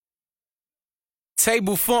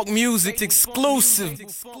Table Funk Music exclusive.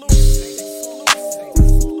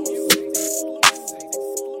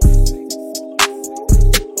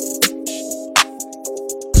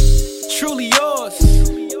 Truly yours.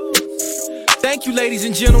 Thank you, ladies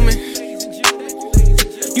and gentlemen.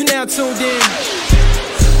 You now tuned in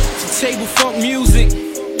to Table Funk Music.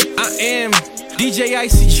 I am DJ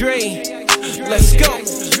Icy Dre. Let's go.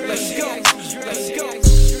 Let's go. Let's go.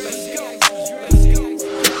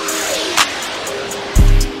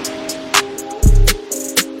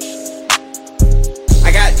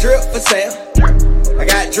 I got drip for sale. I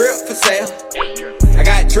got drip for sale. I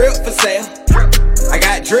got drip for sale. I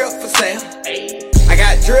got drip for sale. I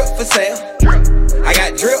got drip for sale. I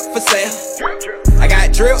got drip for sale. I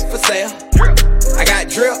got drip for sale. I got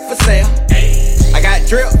drip for sale. I got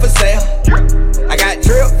drip for sale. I got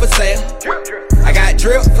drip for sale. I got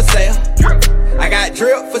drip for sale. I got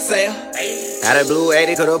drip for sale. Out of blue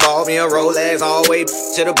 80 could've bought me a Rolex.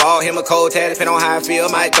 Always should've bought him a cold tag. Depending on how I feel,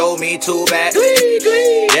 might throw me too bad.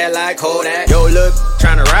 Yeah, like Kodak. Yo, look,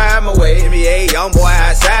 tryna ride my way. NBA young boy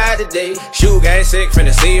outside today. Shoe game sick,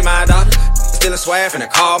 finna see my daughter. Still a swag, finna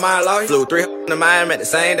call my lawyer. Flew 300 to Miami at the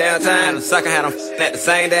same damn time. The sucker had them at the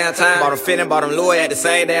same damn time. Bought him fitting, bought him Louis at the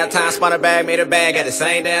same damn time. Spun a bag, made a bag at the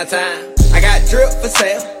same damn time. I got drip for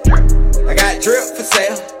sale. I got drip for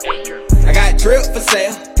sale. I got drip for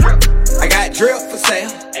sale. I got drip for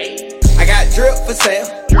sale. I got drip for sale.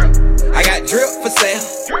 I got drip for sale.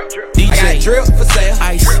 I got drip for sale.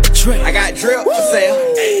 I got drip for sale.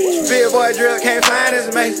 Big boy drip, can't find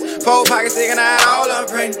his mates. 4 pockets sticking out, all of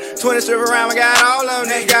them praying. 20 strip around, we got all of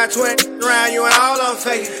them. They got 20 around you and all of them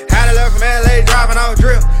fake. Had a love from LA, dropping on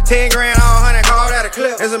drip. 10 grand on 100, call that a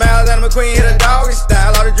clip. It's a Alabama McQueen, hit a doggy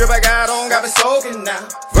style. All the drip I got on, got me soaking now.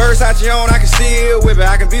 Versace on, I can still whip it.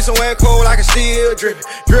 I can be somewhere cold, I can still drip it.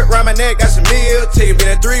 Drip round my neck, got some meal ticket.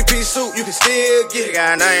 Been a 3-piece suit, you can still get it.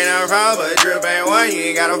 Got nothing no problem, but drip ain't one.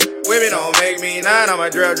 You ain't gotta with me, don't make me none. I'ma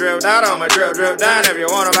drip down, I'ma drip down. If you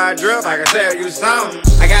wanna buy drip, I can tell you something.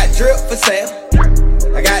 I got drip for sale.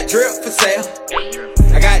 I got drip for sale.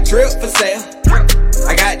 I got drip for sale.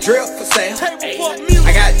 I got drip for sale.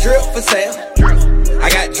 I got drip for sale. I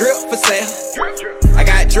got drip for sale. I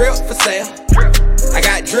got drip for sale. I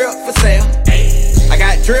got drip for sale. I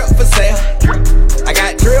got drip for sale. I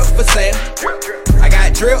got drip for sale. I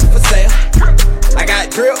got drip for sale. I got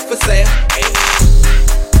drip for sale.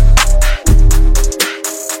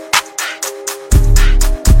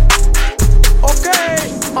 Okay,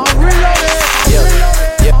 I'm reloaded.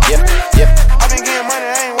 I've been getting money, I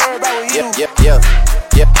ain't worried about what you do.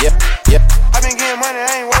 I've been getting money, I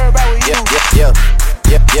ain't worried about what you do.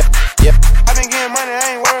 I've been getting money, I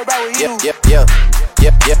ain't worried about what you do.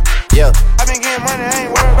 I've been getting money, I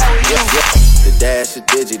ain't worried about what you do. The dash is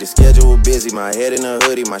digi, the schedule busy. My head in a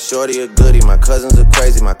hoodie, my shorty a goodie. My cousins are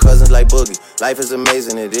crazy, my cousins like Boogie. Life is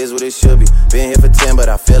amazing, it is what it should be. Been here for 10, but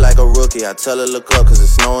I feel like a rookie. I tell her look up, cause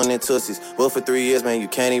it's snowing in Tootsies. Booked for 3 years, man, you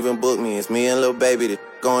can't even book me. It's me and Lil Baby, that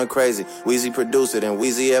going crazy. Weezy produced it, and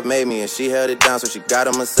Weezy F made me. And she held it down, so she got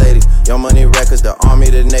a Mercedes. Young Money Records, the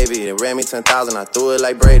Army, the Navy. It ran me 10,000, I threw it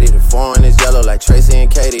like Brady. The foreign is yellow like Tracy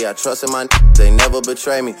and Katie. I trusted my they never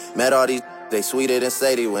betray me. Met all these they sweeter than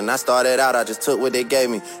Sadie. When I started out, I just took what they gave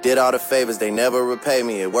me. Did all the favors, they never repay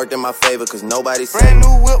me. It worked in my favor, cause nobody saved me. Brand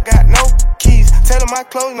new whip, got no keys. Tell them my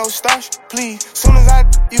clothes, no starch, please. Soon as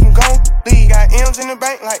you can go leave. Got M's in the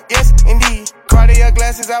bank, like yes, indeed. Cartier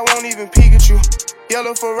glasses, I won't even peek at you.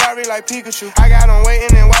 Yellow Ferrari like Pikachu. I got him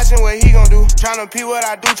waiting and watching what he gon' do. Tryna pee what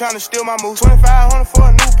I do, tryna steal my moves. 2,500 for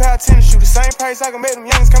a new pair of tennis shoes. The same price I can make them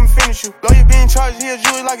youngins come and finish you. Lawyer being charged, he'll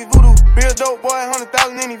jewelry like it's voodoo. Real dope boy,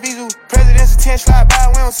 100,000 in his Vizu. President's attention, slide by,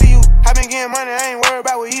 we don't see you. I been getting money, I ain't worried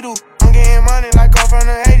about what he do. I'm getting money like I'm from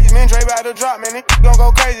the 80s. Man, Dre about to drop, man, they gon'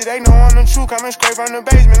 go crazy. They know I'm the truth, coming straight from the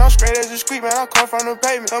basement. I'm straight as a street, man, I come from the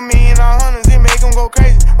pavement. A million all hundreds, it make them go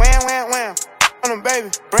crazy. Wham, wham, wham, on them, baby.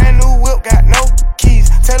 Brand new whip, got no keys.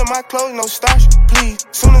 Tell them my clothes, no starch, please.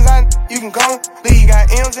 Soon as you can go leave. Got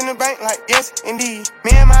M's in the bank, like yes, indeed.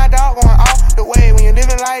 Me and my dog going all the way. When you're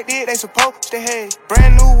living like this, they supposed to hate.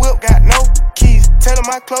 Brand new whip, got no keys. Tell them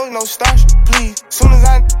my clothes, no starch, please. Soon as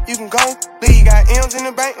you can go leave. Got M's in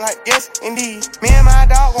the bank, like yes, indeed. Me and my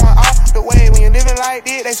dog going all the way. When you're living like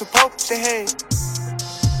this, they supposed to hate.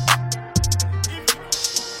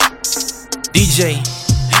 DJ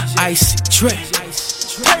Icy Dre.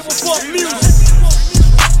 Table Funk Music.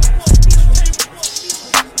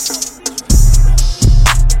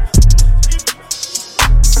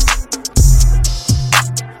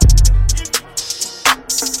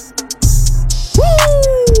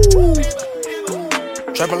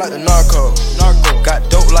 Trapping like the narco. Got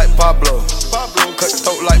dope like Pablo. Cut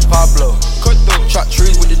throat like Pablo.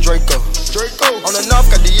 Draco. On the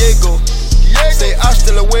north, got Diego. Say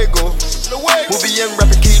hasta luego. We'll be in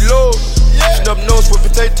rapping kilo. Snub nose with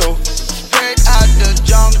potato. Straight out the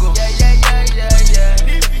jungle.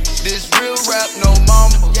 This real rap, no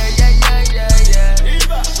mumble.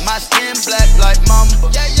 My skin black like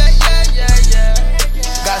mamba.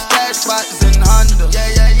 Got stash spots in Honda.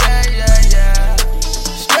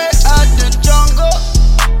 Straight out the jungle.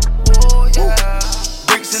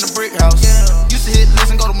 Bricks in the brick house. Used to hit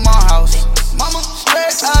listen, go to my house. Mama,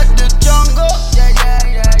 straight out the jungle.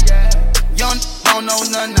 Young don't know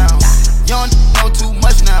none now. Young know too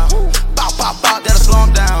much now. Bop, bop, bop, that'll slow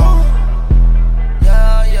him down.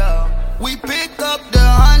 We pick up the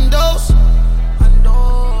hondos,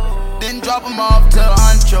 then drop them off to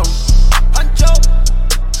Huncho.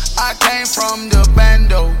 I came from the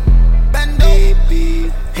bando.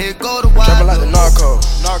 Here go the wild. Trapping like the narco.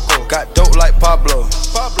 Got dope like Pablo.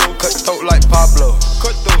 Cut throat like Pablo.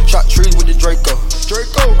 Chop trees with the Draco.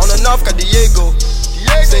 On the north got Diego.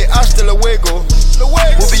 Say hasta luego.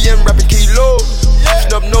 We'll be in rapping kilo.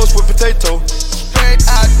 Snub nose with potato. Straight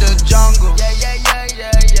out the jungle.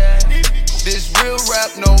 This real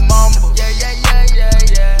rap, no mumble.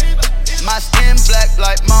 My skin black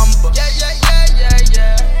like mamba.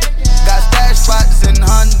 Got stash spots in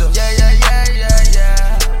Honda.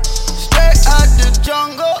 Straight out the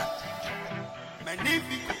jungle.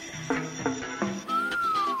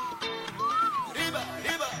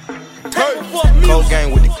 Cold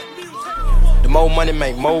gang with it. The more money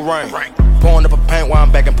make more rain. Pouring up a paint while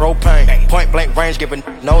I'm back in propane. Point blank range, giving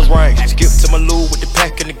nose range. Skip to my loo with the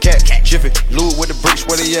pack and the cat. Jiffy, loo with the bricks,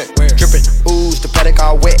 where they at? Drippin', ooze, the paddock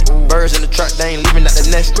all wet. Birds in the truck, they ain't leaving out the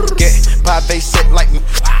nest. Get pie base set like me.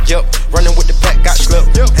 Yup, running with the pack, got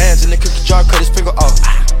slipped. Hands in the cookie jar, cut his finger off.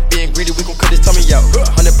 Being greedy, we gon' cut his tummy out.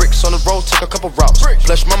 100 bricks on the road, took a couple routes.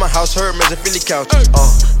 Flush mama house, her as a Philly couch.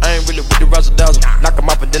 I ain't really with the razzle dazzle. Knock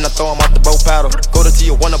him off and then I throw him off the bow paddle. Go to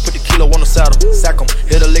Tijuana, put the kilo on the saddle. Sack him,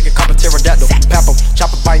 hit a lick and cop a pterodactyl. Pap him,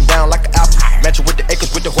 chop it biting down like an apple. Match it with the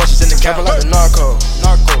acres, with the horses in the cattle. Like the narco.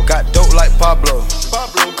 Got dope like Pablo.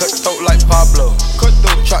 Cut throat like Pablo.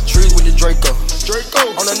 Chop trees with the Draco.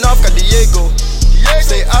 On the north got Diego.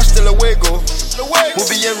 Say hasta luego. We'll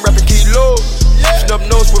be in rapping kilo. Snub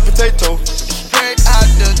nose with potato. Straight out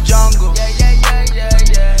the jungle.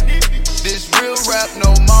 This real rap,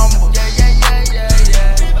 no mumble.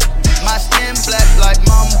 My skin black like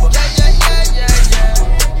mamba.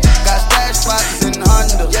 Got stash spots in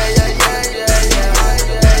Honda.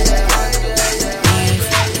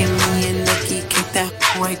 Me and Nikki kick that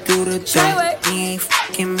right through the door. He ain't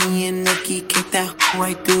fucking me and Nikki kick that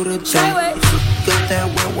right through the door. Got that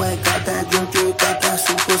wet, got that drink, got that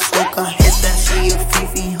super soak. I hit that, she a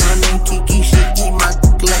Fifi, honey, Kiki, she eat my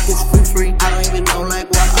dick like it's free. I don't even know like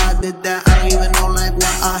why I did that. I don't even know like why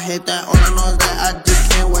I hit that. All I know is that I just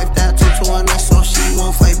can't wipe that. 2 and that's so she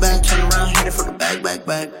won't fight back. Turn around, hit it for the back.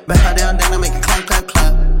 Back her down, then I make it clap.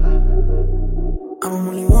 I don't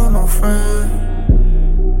really want no friends.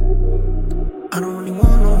 I don't really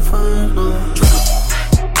want no friends, no.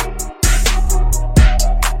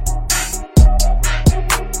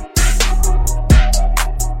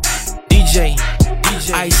 DJ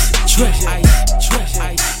Ice Trash.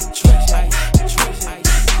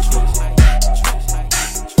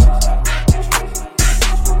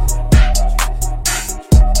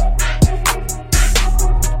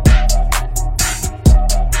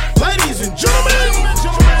 Ladies and gentlemen,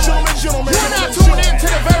 you're now tuned in to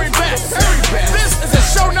the very best. This is a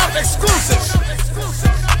show not exclusive.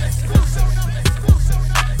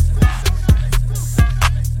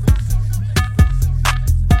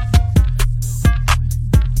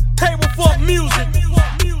 Music.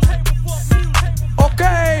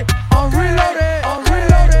 Okay, I'm reloaded.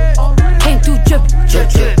 Came through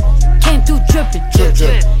drippin'. Came through drippin'.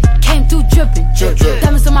 Came through drippin'.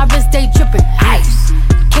 Diamonds on my wrist, they drippin'. Ice.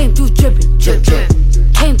 Came through drippin'.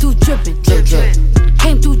 Came through drippin'.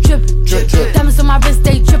 Came through drippin'. Diamonds on my wrist,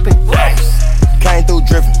 they drippin'. Came through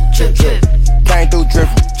drippin'. Came through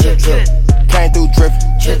drippin'. Came through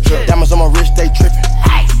drippin'. Diamonds on my wrist, they trippin'.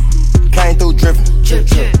 Came through drippin'.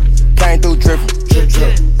 Came through drippin'.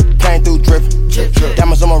 Came through drippin'.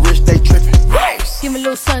 Diamonds on my wrist, they trippin'. Give me a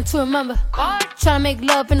little something to remember. Tryna make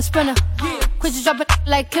love in the sprinter. Quit you dropping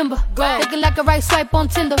like Kimber. Looking like a right swipe on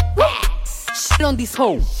Tinder. Shit on these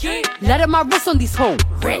hoes. Let up my wrist on these hoes.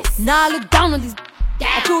 Now I look down on these.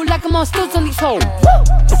 I feel like I'm on stilts on these hoes.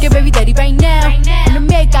 Look at baby daddy right now. And the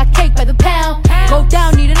maid got cake by the pound. Go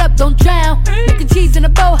down, eat it up, don't drown. Making cheese in a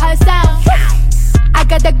bowl, how it sound. I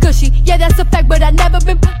got that gushy, yeah that's a fact, but I never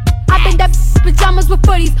been. I've been that pajamas with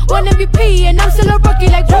footies, one MVP, and I'm still a rookie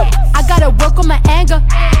like whoop. I gotta work on my anger.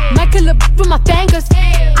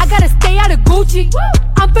 bougie.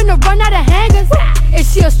 I'm finna run out of hangers.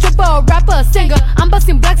 Is she a stripper, a rapper, a singer? I'm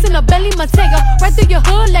busting blacks in a belly Montega. Right through your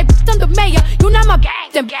hood like I'm the mayor. You not my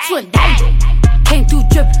gang, them twin danger. Came through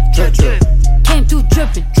drippin', drip drip. Came through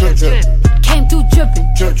drippin', drip drip. Came through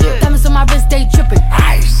drippin', drip drip. Diamonds on my wrist, they drippin'.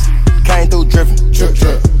 Ice. Came through drippin', drip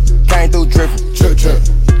drip. Came through drippin', drip drip.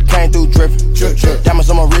 Came through drippin', drip drip. Diamonds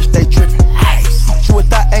on my wrist, they drippin'. Ice. She with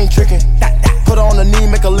that ain't trickin'. Put her on the knee,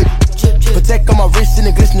 make a lick. Protect on my wrist and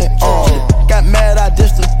it glistening. Got mad, I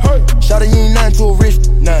dissed her. Shawty, you ain't nothing to a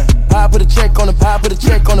wrist. Nah. I put a check on the pie, put a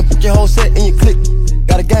check on the. Put your whole set in your click.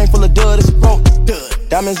 Got a game full of dud, it's broke.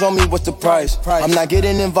 Diamonds on me, what's the price? I'm not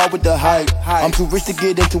getting involved with the hype. I'm too rich to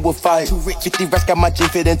get into a fight. 50 racks got my jean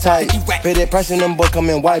fitting tight. Pay that price and them boys come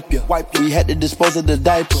and wipe you. We had to dispose of the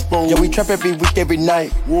diaper. Yeah, we trap every week, every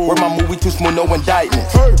night. Word my movie too smooth, no indictment.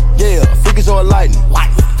 Yeah, figures or lightning.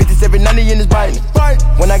 5790 in his biting.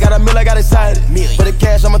 When I got a meal, I got excited. For the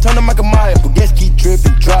cash, I'ma turn to Michael Myers. But guess keep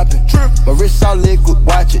dripping, dropping. My wrist all liquid,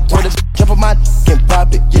 watch it. Told the jump on my and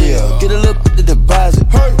pop it. Yeah, get a little bit to deposit.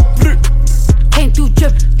 Came through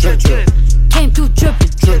drippin', drip drip. Came through drippin',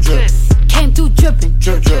 drip drip. Came through drippin',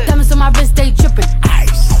 drip drip. Diamonds on my wrist, they drippin'.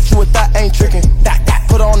 Ice. She with that ain't trickin'.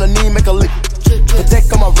 Put her on the knee, make a lick.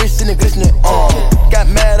 Protect on my wrist and it glistening. Got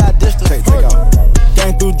mad, I dissed her. Take out.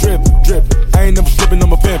 Came through drippin', drippin'. I ain't never slippin',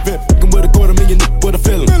 I'm a pimp. Fuckin' with $250,000, with a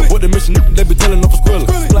feeling. What the mission, they be tellin' off a squillin'.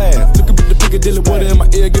 Splash, took a bit to Piccadilly, water in my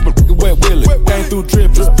ear, give a wet willy. Came through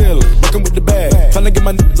drippin', spillin', fuckin' with the bag. Tryna get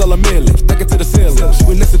my niggas all a million, stack it to the ceiling. She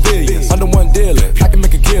with next civilians, under one dealin'. I can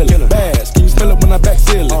make a killin'. Bass, can you smell it when I back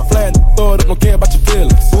sealin'? Flat, throw it up, don't care about your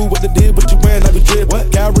feelings. Ooh, what they did, what you wearin', I be drippin'.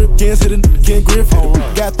 Got rip, can't sit in, can't Griffin.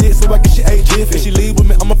 Got this, so I get your age if she leave with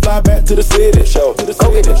me, I'ma fly back to the city. Show, to the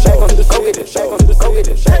city, show, to the city, show, to the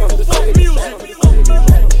city, show, to the city.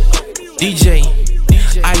 DJ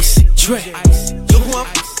Icy Trey. Look who I'm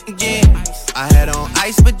again. I had on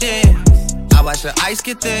ice, but then I watched the ice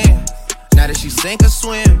get thin. Now that she sink or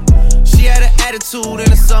swim, she had an attitude in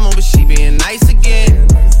the summer, but she being nice again.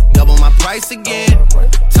 Double my price again.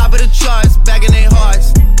 Top of the charts, back in their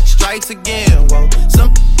hearts. Strikes again. Whoa,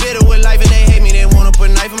 some bitter with life and they hate me. They wanna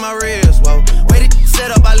put a knife in my ribs. Whoa, way to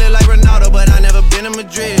set up, I live like Ronaldo, but I never been in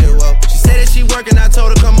Madrid. Whoa, she said that she working, I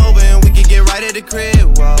told her come over and we could get right at the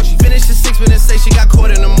crib. Whoa, she finished at 6 minutes, say she got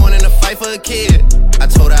caught in the morning to fight for a kid. I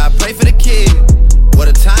told her I pray for the kid. What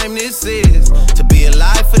a time this is to be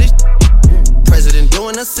alive for this. President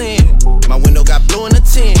doing a sin. My window got blue in the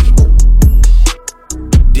tin.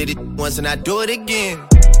 Did it once and I do it again.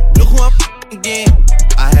 Look who I'm again.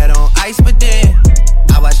 I had on ice, but then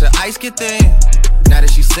I watched the ice get thin. Now that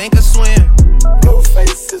she sink or swim. Blue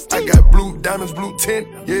faces, I got blue diamonds, blue tint,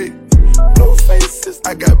 yeah. Blue faces,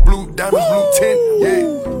 I got blue diamonds, blue tint, yeah.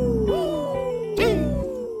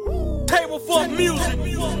 Table for music.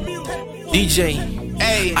 DJ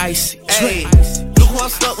Icy Trey. Look who I'm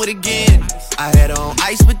stuck with again. I had on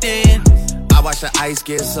ice, but then I watched the ice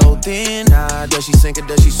get so thin. Nah, does she sink or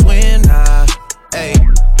does she swim? Nah, hey,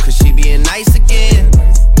 cause she being nice again.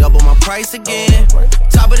 Double my price again.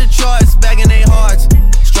 Top of the charts, back in their hearts.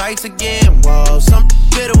 Strikes again. Whoa, some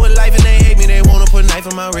bitter with life and they hate me. They wanna put a knife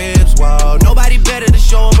in my ribs. Whoa, nobody better to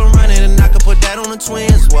show up and run it, and I could put that on the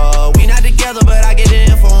twins. Whoa, we not together, but I get the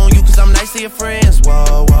info on you cause I'm nice to your friends.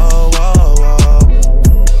 Whoa, whoa, whoa, whoa.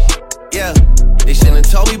 Yeah, they shouldn't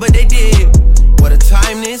have told me, but they did. What a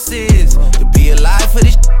time this is to be alive for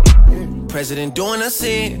this. President doing a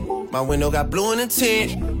sin. My window got blue in the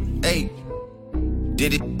tint. Hey,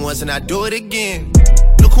 did it once and I do it again.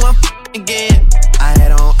 Look who I'm again. I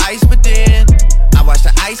had on ice, but then I watched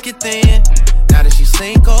the ice get thin. Now that she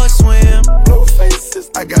sink or swim. Blue faces,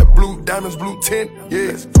 I got blue diamonds, blue tint,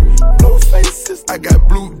 yeah. Blue faces, I got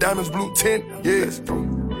blue diamonds, blue tint, yeah.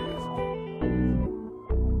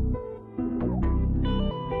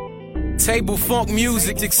 Table Funk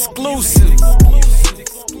Music exclusive.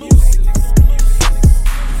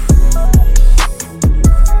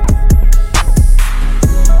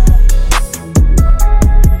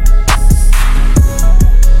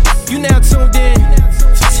 You now tuned in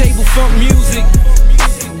to Table Funk Music.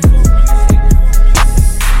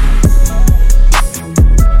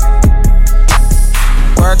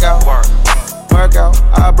 Workout, workout.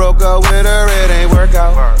 I broke up with her, it ain't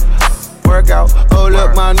workout. Workout, oh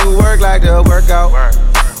look, my new work like the workout.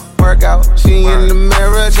 Workout, she in the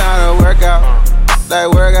mirror tryna work out.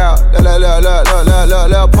 Like workout,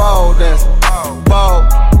 look, pole dance, pole.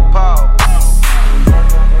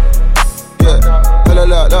 Yeah,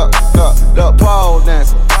 look, pole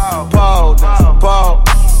dance, pole dance, pole.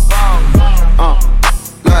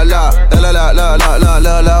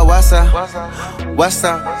 What's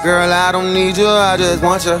up? Girl, I don't need you, I just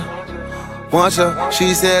want you. Want you?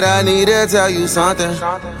 She said I need to tell you something.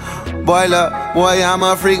 Boy, look, boy, I'm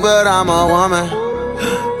a freak, but I'm a woman.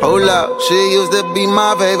 Hold up, she used to be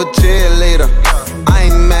my favorite cheerleader. I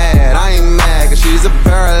ain't mad, cause she's a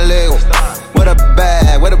paralegal. With a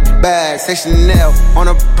bag, say Chanel on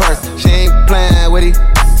her purse. She ain't playing with it.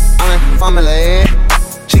 I'm in family.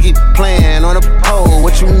 She keep playing on the pole.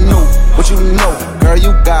 What you know? Girl,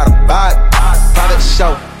 you got a vibe. Private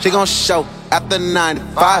show, she gon' show after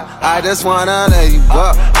 95. I just wanna let you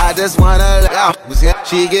go. I just wanna let out.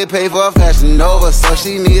 She get paid for Fashion Nova, so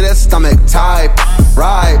she need a stomach type.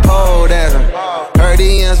 Right, pole dancer. Her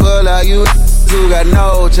DMs full of you who got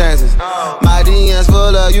no chances. My DMs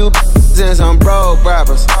full of you and some broke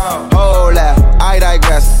rappers. Hold that, I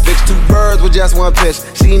digress. Fix 2 birds with just 1 pitch.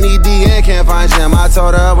 She need D and can't find Jim. I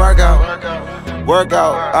told her work out.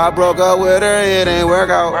 I broke up with her, it ain't work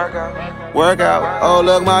out. Oh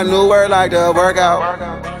look, my new word like the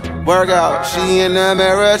workout. She in the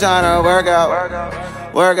mirror tryna work out.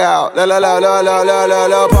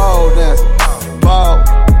 La pole dance. Pole.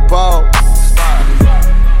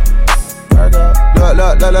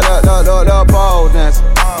 La pole dance.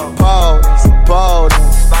 Pole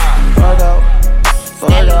dance.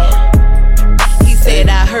 He said,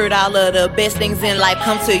 I heard all of the best things in life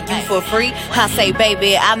come to you for free. I say,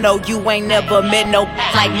 baby, I know you ain't never met no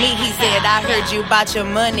like me. He said, I heard you about your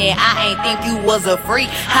money, I ain't think you was a freak.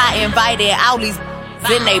 I invited all these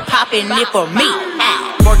and they popping it for me.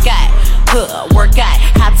 Work out.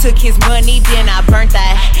 I took his money, then I burnt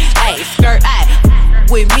that. Ayy, skirt out.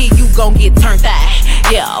 With me, you gon' get turned out.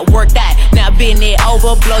 Yeah, work that. Now bend it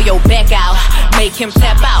over, blow your back out. Make him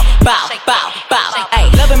tap out. Bow.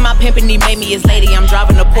 Ayy, loving my pimpin', he made me his lady. I'm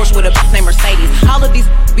driving a Porsche with a bitch named Mercedes. All of these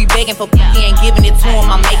be begging for he ain't giving it to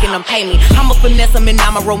him, I'm making him pay me. I'ma finesse him and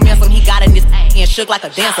I'ma romance him. He got in this and shook like a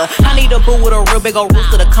dancer. I need a boo with a real big old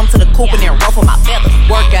rooster to come to the coop and then ruffle my feathers.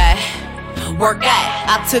 Work out.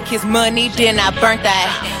 I took his money, then I burnt that.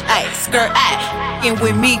 Ayy, skirt out. And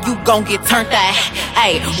with me, you gon' get turned out.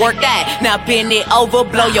 Ayy, work that. Now bend it over,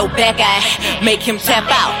 blow your back out. Make him tap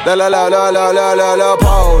out. La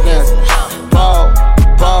pole dance. Pole.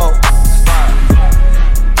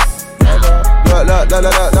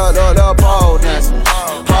 La pole dance.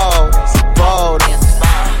 Pole dance.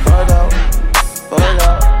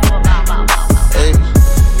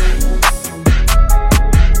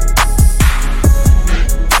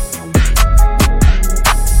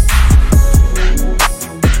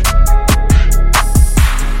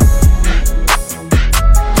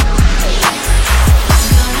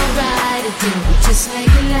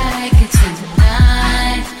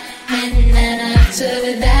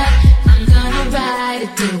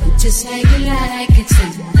 Just like you like it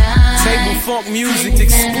tonight. Table funk music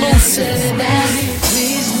exclusive.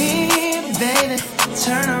 Please me, baby.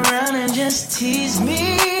 Turn around and just tease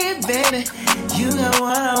me, baby. You got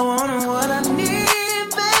what I want and what I need,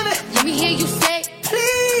 baby. Let me hear you say,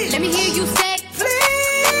 please. Let me hear you say, please.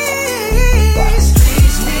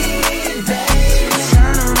 Please me, baby.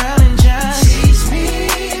 Turn around and just tease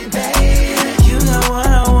me, baby. You got what I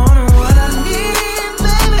want and what I need,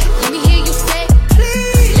 baby. Let me hear you say,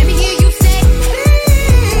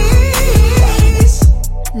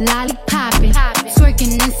 lollipoppin',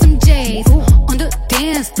 twerking in some J's on the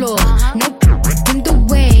dance floor. No in the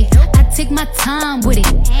way. I take my time with it.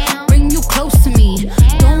 Bring you close to me.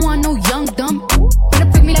 Don't want no young dumb. Better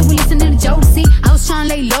pick me like we listening to Jodeci. I was trying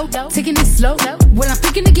to lay low, taking it slow. Well, I'm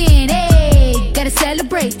picking again. Hey, gotta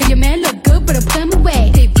celebrate. If your man look good, better put him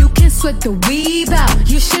away. If you can sweat the weave out,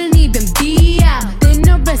 you shouldn't even be out. There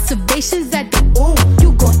no reservations at the ooh.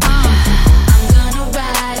 You go I'm gonna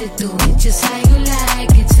ride it through it just like you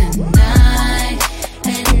like it tonight.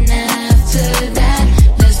 And after that,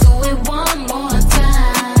 let's do it one more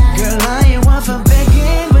time. Girl, I ain't one for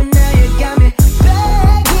begging, but now you got me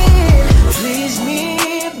begging. Please me,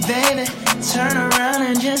 baby. Turn around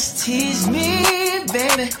and just tease me,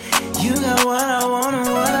 baby. You got what I want and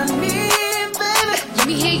what I need, baby. Let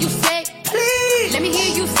me hear you say, please. Let me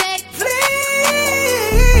hear you say,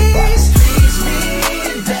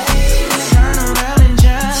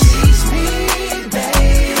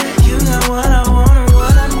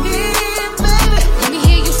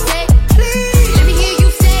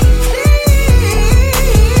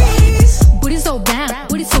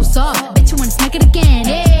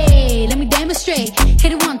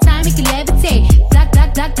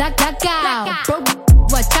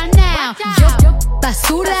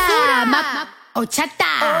 basura, ochata.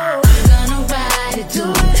 I'm gonna ride it, do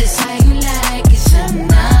it just like you like it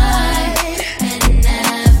tonight. And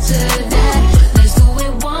after that, let's do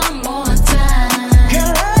it one more time.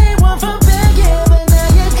 Girl, I ain't one for begging, but now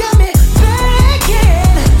you got me begging.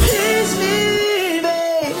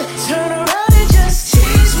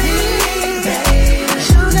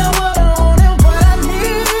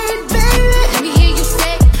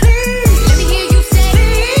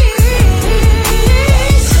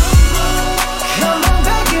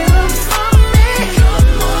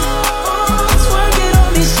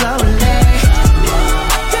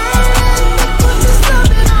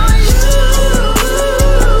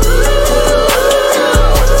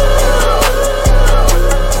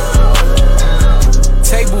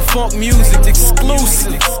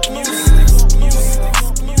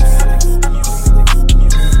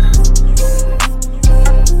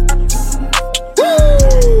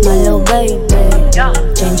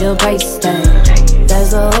 change your price tag.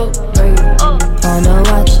 That's a hook for you. Wanna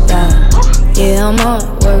watch that? Yeah, I'm on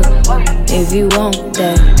work. If you want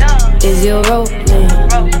that, is your rolling?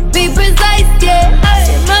 Be precise, yeah.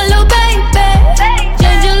 My little baby,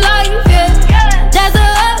 change your life, yeah. That's a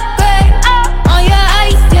upgrade on your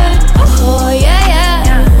ice, yeah. Oh yeah,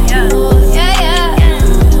 yeah. Oh yeah, yeah.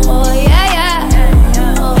 Oh yeah,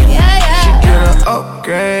 yeah. Oh yeah, yeah. She get an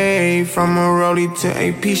upgrade from a rollie to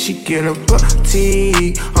AP. She get a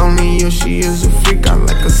boutique. Only you, she is a freak. I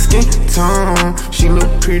like her skin tone. She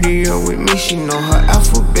look prettier with me. She know her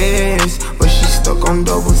alphabets, but she stuck on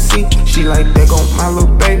double C. She like that go my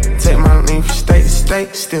little baby. Take my name from state to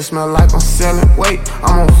state. Still smell like I'm selling weight.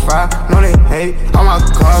 I'm on fire, know they hate. All my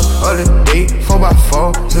cars of the day,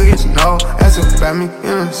 4x4. Took it no, that's about me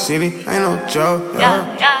in the city. Ain't no joke.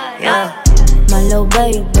 Yeah. My little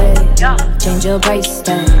baby, change your price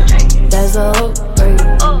tag. That's a hook for you.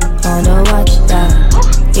 Wanna watch that?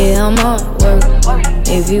 Yeah, I'm on work.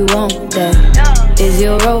 If you want that, is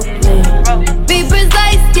your rolling? Be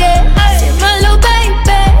precise, yeah. My little baby,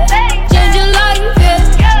 change your life, yeah.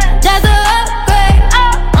 That's a upgrade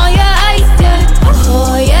on your ice, yeah.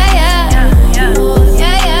 Oh yeah, yeah. Oh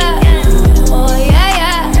yeah, yeah. Oh yeah,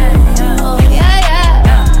 yeah. Oh yeah,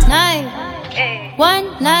 yeah. Night, one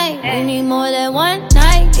night, we need more than one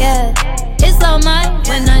night, yeah. It's all mine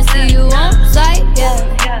when I see you on site, yeah.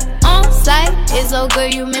 On site, it's so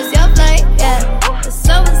good you miss your flight, yeah. It's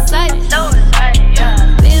so exciting,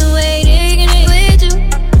 yeah. Been waiting with you.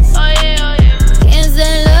 Oh yeah. Can't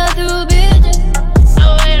send love through bitches.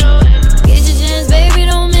 Get your chance, baby,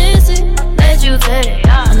 don't miss it. Let you take it.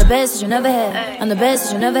 I'm the best that you never had. I'm the best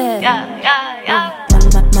that you never had. Yeah.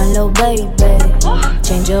 My little baby,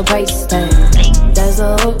 change your price tag. That's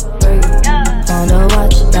a hook for you. Wanna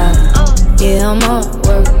watch that? Yeah, I'm on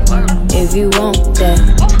work. If you want that,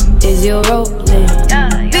 is your rolling?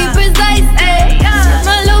 Be precise, yeah.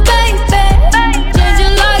 My little baby, change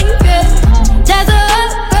your life, yeah. That's a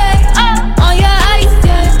upgrade on your ice,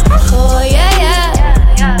 yeah. Oh yeah,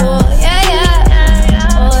 yeah. Oh yeah, yeah.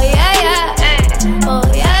 Oh yeah, yeah. Oh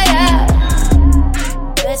yeah, yeah.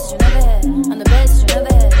 Best that you never had. I'm the best that you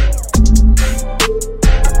never had.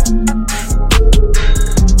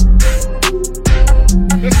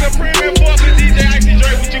 The Supreme Boss and DJ Icy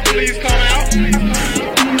Dre, would you please come out to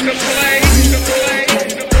play?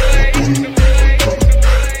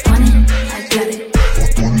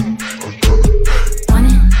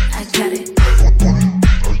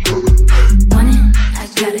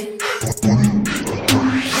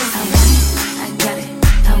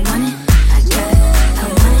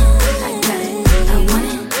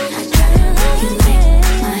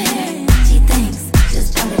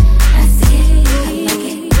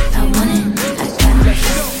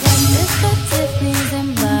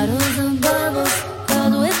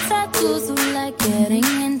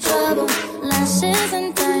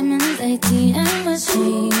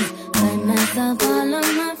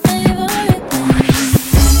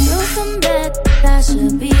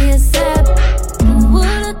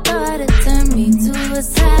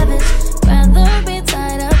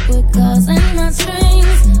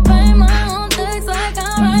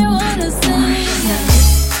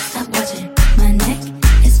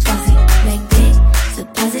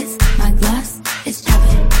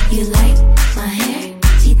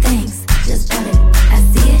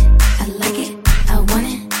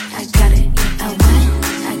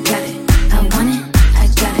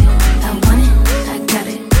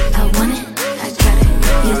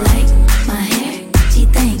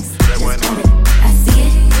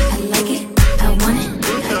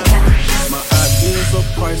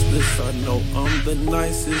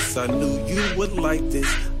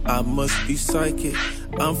 Psychic.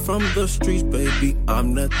 I'm from the streets, baby,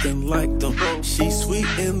 I'm nothing like them. She's sweet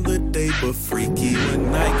in the day, but freaky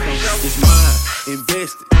when night comes. It's mine,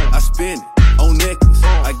 invested, I spend it on necklace.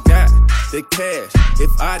 I got the cash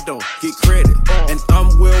if I don't get credit. And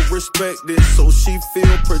I'm well respected, so she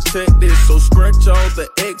feel protected. So scratch all the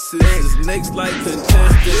X's, his next like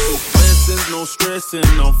contestants. Blessings, no stressing,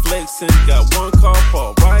 no flexing. Got one car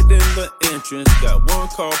parked right in the entrance. Got one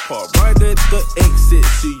car parked right at the exit.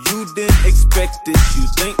 See, you didn't expect this, you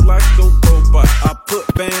think like a robot. I put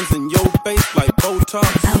bands in your face like Botox.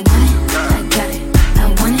 I want it, I got it. I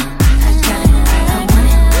want it, I got it. I want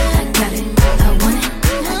it, I got it. I want it,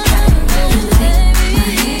 I got it. You like my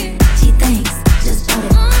hair, she thinks, just bought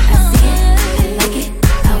it. I see it, I like it.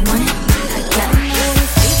 I want it, I got it.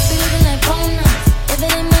 Streets be looking like phone numbers. If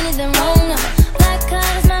it ain't money, then wrong number. Black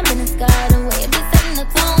card is my business card, the way it be setting the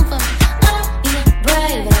tone for me. I don't even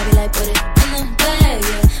brag, but I be like, put it in the bag,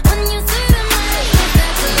 yeah. When you see the money, it's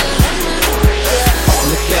that good.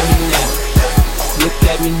 Look at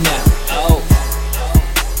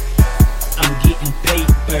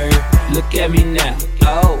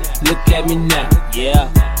me now. Yeah.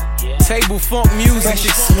 Table Funk Music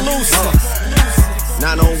exclusive.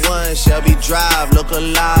 901 Shelby Drive, look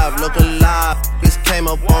alive, look alive. This came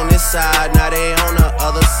up on this side, now they on the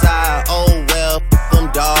other side. Oh well,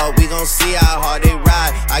 them dawg, we gon' see how hard they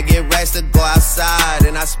ride. I get racks to go outside,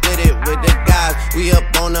 and I split it with the guys. We up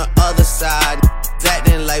on the other side,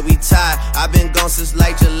 acting like we tied. I been gone since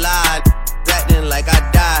like July, acting like I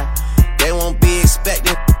died. They won't be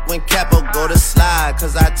expecting when Capo go to slide,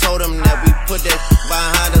 cause I told them that we put that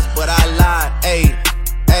behind us, but I lied.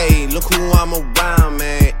 Hey, look who I'm around,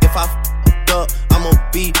 man. If I f***ed up, I'ma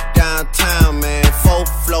be downtown, man. Full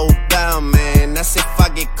flow down, man. That's if I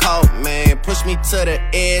get caught, man. Push me to the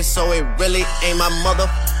edge, so it really ain't my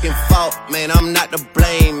motherfucking fault, man. I'm not to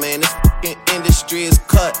blame, man. This fucking industry is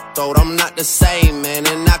cutthroat. I'm not the same, man.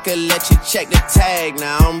 And I could let you check the tag.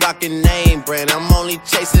 Now I'm rocking name brand. I'm only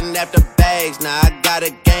chasing after bags. Now I got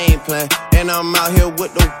a game plan, and I'm out here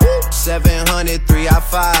with the whoop. 700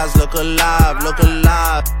 3i5s. Look alive, look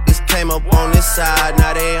alive. This came up on this side,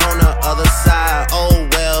 now they on the other side. Oh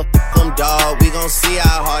well, them dawg, we gon' see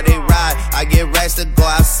how hard they ride. I get racks to go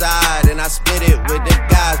outside, and I split it with the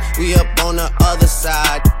guys. We up on the other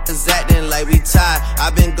side, is acting like we tied.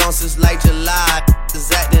 I been gone since like July,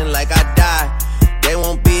 is acting like I died. They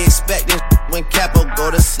won't be expecting when Capo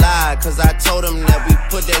go to slide, cause I told them that we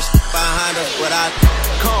put that behind us, but I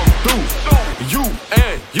come through, you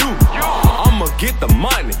and you. I'ma get the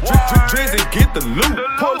money, Drizzy get the loot.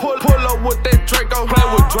 Pull up with that Draco, play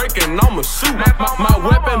with Drake and I'ma shoot. My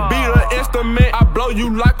weapon be the instrument, I blow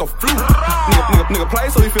you like a flute. Nigga play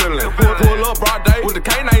so he feelin' it. Pull up broad day with the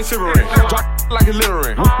canine shivering. Drop like he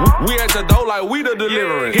littering. We at the door like we the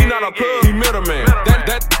delivering. He not a plug, he middleman.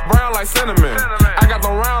 That brown like cinnamon. I got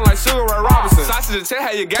them round like Sugar Ray Robinson. Sausage to check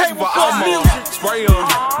how you got you for almost. Spray on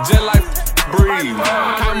just like breathe.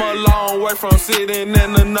 Came a long way from sitting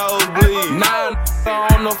in the nosebleed. Now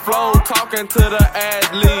on the floor talking to the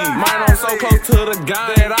athlete. Mine I'm so close to the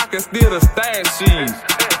gun that I can steal the stash sheets.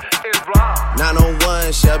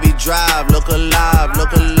 901 Shelby Drive, look alive,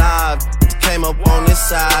 look alive. Came up on this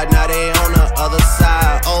side, now they on the other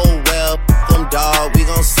side. Oh well, them dawg, we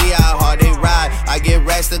gon' see how hard they ride. I get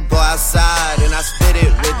racks to go outside, and I split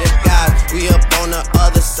it with the guys. We up on the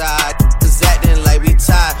other side, is acting like we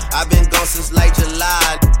tied. I been gone since like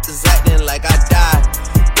July, is acting like I died.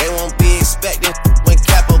 They won't be expecting when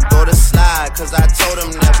Capo go to slide, cause I told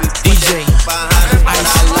them that we put DJ behind us, but I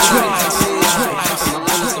lied.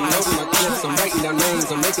 I'm writing down names,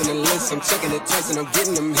 I'm making a list. I'm checking it twice and I'm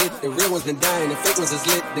getting them hit. The real ones been dying, the fake ones is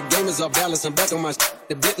lit. The game is off balance, I'm back on my shit.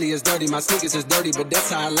 The Bentley is dirty, my sneakers is dirty, but that's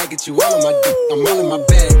how I like it. You all on my dick, I'm all in my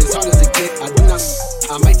bag, as hard as it get. I do not,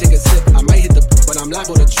 I might take a sip, I might hit the but I'm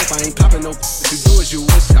liable to trip. I ain't popping no. If you do as you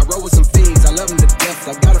wish, I roll with some fiends, I love them to death.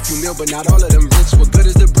 I got a few mil, but not all of them rich. What good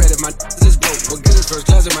is the bread if my is broke? What good is first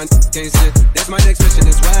class if my can't sit? That's my next mission,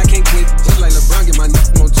 that's why I can't quit. Just like LeBron, get my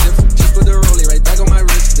no chips. Just put the rollie right back on my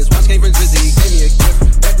wrist. This watch came from Drizzy, he gave me a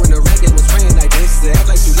gift. Back when the racket was praying like this. They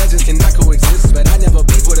act like two legends cannot coexist, but I never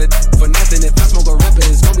beef with a for nothing. If I smoke a rapper,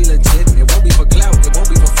 it's gon' be legit. It won't be for clout, it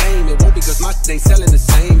won't be for fame. It won't be cause my shit ain't selling the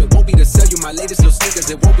same. It won't be to sell you my latest little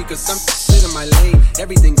sneakers. It won't be cause some shit in my lane.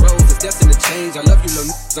 Everything grows, it's destined to change. I love you little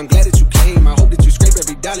niggas, I'm glad that you came. I hope that you scrape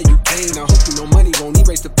every dollar you gain. I hope you know money won't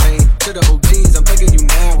erase the pain. To the OGs, I'm thanking you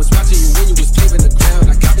now. Was watching you when you was paving the ground.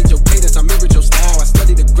 I copied your cadence, I mirrored your style. I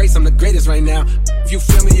studied the grace, I'm the greatest right now. If you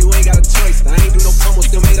feel me, you ain't got a choice. I ain't do no promo,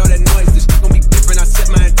 still made all that noise. This shit gon' be different, I set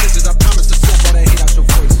my intentions. I promise to slap all that hate out your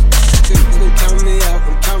voice. You been counting me out,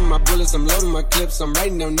 I'm counting my bullets, I'm loading my clips, I'm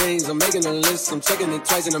writing down names, I'm making a list, I'm checking it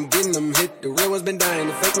twice and I'm getting them hit. The real ones been dying,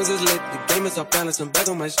 the fake ones is lit. The game is off balance, I'm back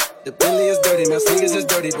on my shit. The Bentley is dirty, my sneakers is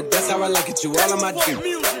dirty, but that's how I like it, you all on my dick.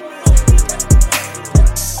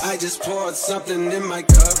 I just poured something in my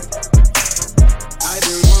cup. I've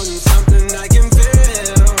been wanting something I can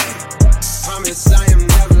feel. Promise I am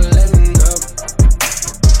never letting up.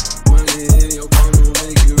 Money in your palm will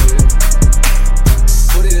make you real.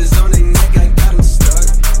 Put it on their neck, I got them stuck.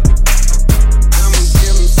 I'ma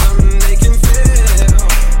give them something they can feel.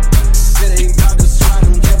 If it ain't about to swat,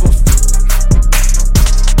 don't give a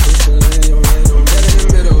I'm dead in the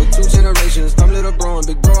middle, 2 generations. I'm little bro and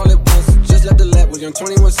big bro all at once. Just left the lab with young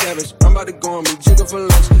 21 Savage. I'm about to go and meet Jigga for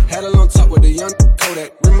lunch. Had a long talk with a young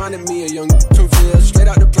Kodak. Reminded me of young from Phil. Straight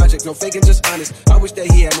out the project, no faking, just honest. I wish that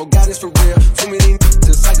he had more guidance for real. Too many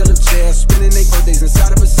to cycle of chairs. Spending their birthdays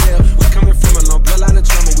inside of a cell. We coming from a long bloodline of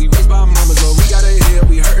trauma. We raised by our mamas, Lord, we gotta heal.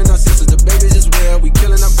 We hurting our sisters, the babies as well. We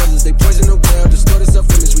killing our brothers, they poison the well. Distorted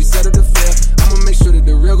self-image, we settle the fail. I'ma make sure that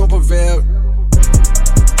the real gon' prevail.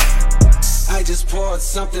 I just poured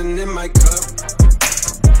something in my cup.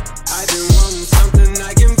 I've been wanting something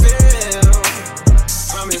I can feel.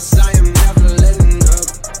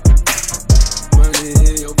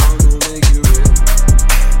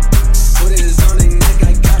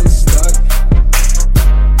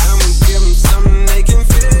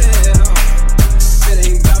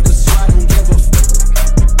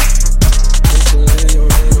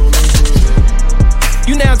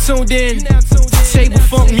 You now tuned in to Table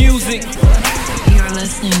Funk Music. You're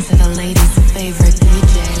listening to the ladies' favorite